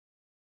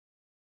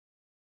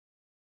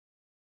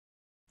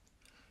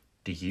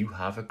Do you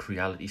have a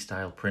Creality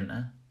style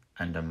printer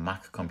and a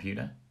Mac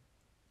computer?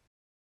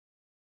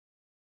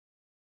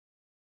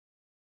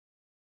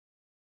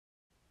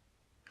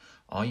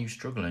 Are you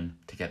struggling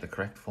to get the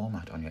correct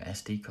format on your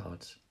SD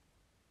cards?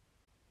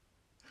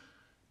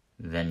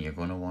 Then you're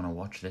going to want to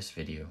watch this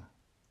video.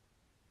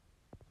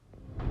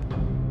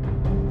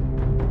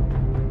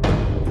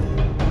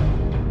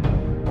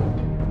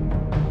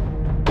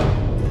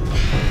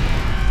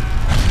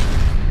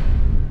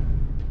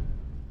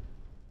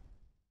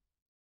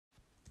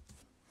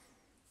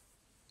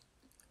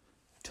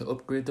 To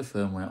upgrade the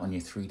firmware on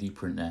your 3D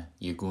printer,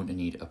 you're going to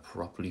need a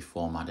properly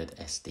formatted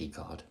SD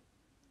card.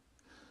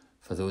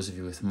 For those of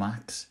you with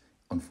Macs,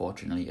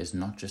 unfortunately, it's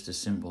not just as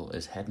simple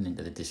as heading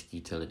into the disk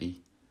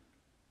utility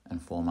and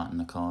formatting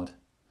the card,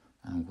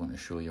 and I'm going to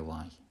show you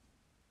why.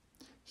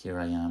 Here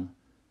I am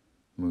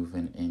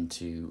moving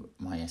into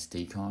my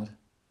SD card.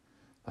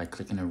 By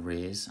clicking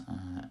Erase,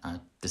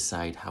 I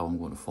decide how I'm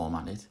going to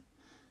format it.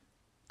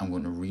 I'm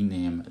going to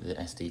rename the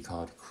SD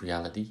card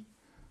Creality.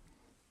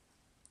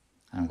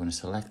 I'm going to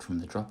select from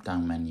the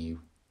drop-down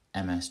menu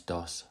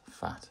MS-DOS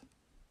FAT.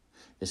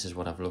 This is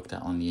what I've looked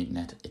at on the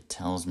internet. It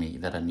tells me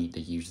that I need to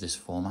use this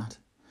format,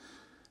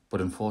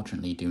 but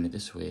unfortunately doing it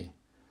this way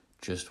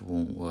just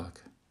won't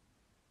work.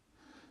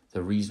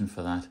 The reason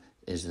for that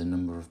is the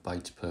number of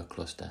bytes per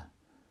cluster.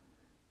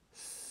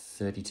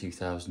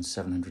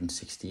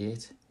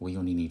 32,768, we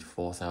only need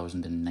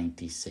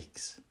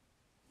 4,096.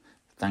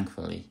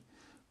 Thankfully,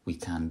 we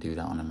can do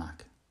that on a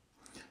Mac.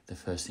 The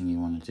first thing you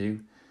want to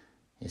do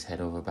is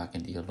head over back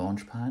into your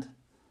Launchpad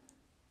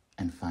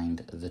and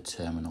find the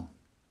terminal.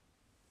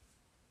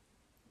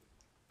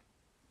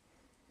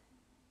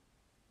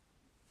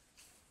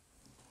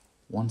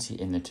 Once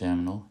you're in the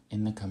terminal,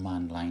 in the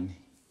command line,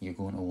 you're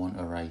going to want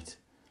to write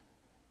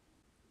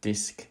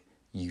disk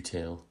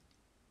util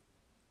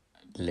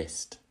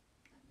list.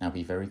 Now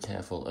be very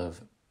careful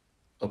of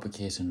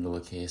uppercase and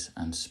lowercase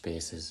and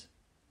spaces.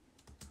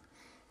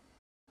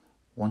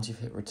 Once you've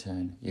hit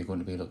return, you're going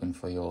to be looking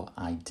for your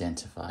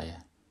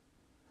identifier.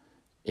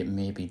 It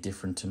may be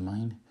different to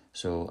mine,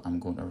 so I'm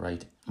going to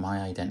write my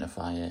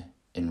identifier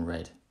in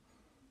red.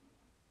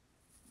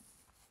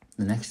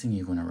 The next thing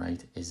you're going to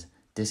write is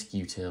disk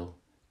util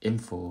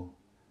info,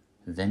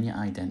 then your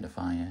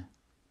identifier,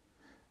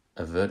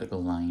 a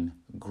vertical line,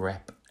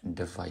 grep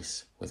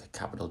device with a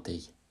capital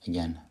D.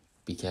 Again,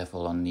 be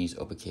careful on these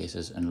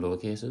uppercases and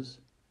lowercases.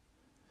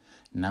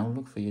 Now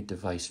look for your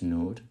device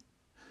node.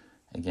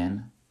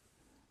 Again,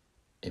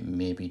 it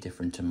may be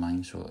different to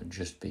mine, so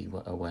just be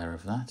aware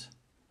of that.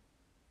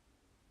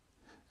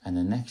 And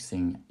the next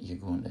thing you're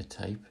going to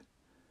type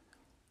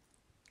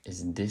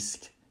is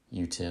disk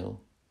util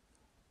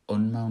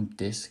unmount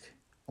disk,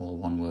 all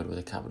one word with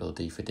a capital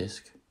D for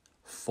disk,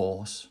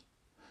 force,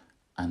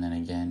 and then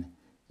again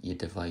your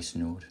device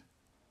node.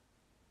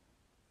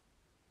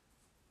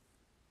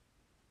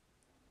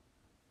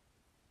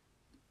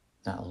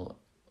 That'll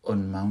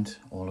unmount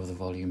all of the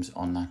volumes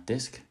on that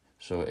disk,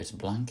 so it's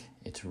blank,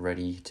 it's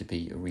ready to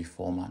be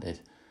reformatted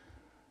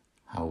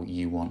how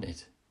you want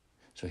it.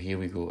 So here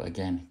we go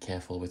again,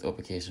 careful with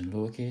uppercase and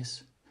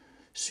lowercase,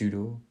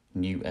 sudo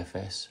new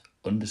fs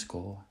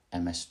underscore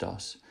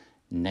ms-dos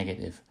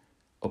negative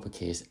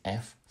uppercase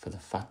F for the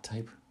FAT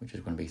type, which is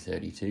going to be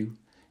 32,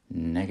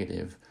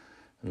 negative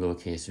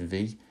lowercase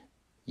v,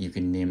 you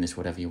can name this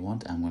whatever you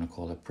want, I'm going to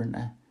call it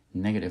printer,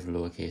 negative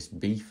lowercase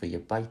b for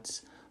your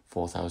bytes,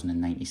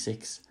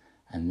 4096,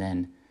 and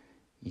then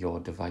your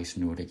device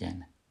node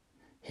again.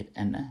 Hit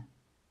enter,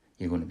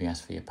 you're going to be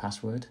asked for your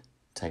password,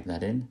 type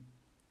that in,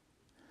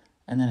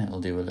 and then it'll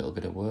do a little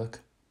bit of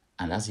work,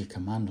 and as your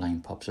command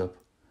line pops up,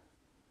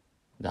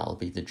 that'll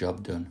be the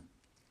job done.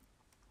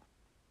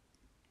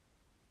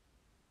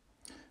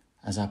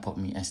 As I pop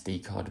my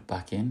SD card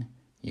back in,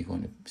 you're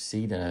going to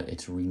see that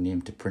it's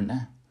renamed to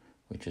printer,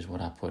 which is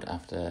what I put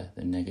after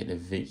the negative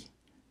V.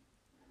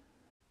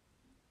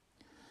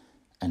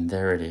 And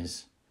there it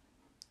is,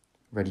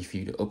 ready for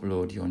you to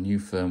upload your new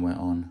firmware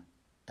on,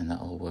 and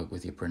that'll work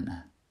with your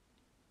printer.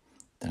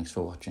 Thanks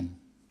for watching.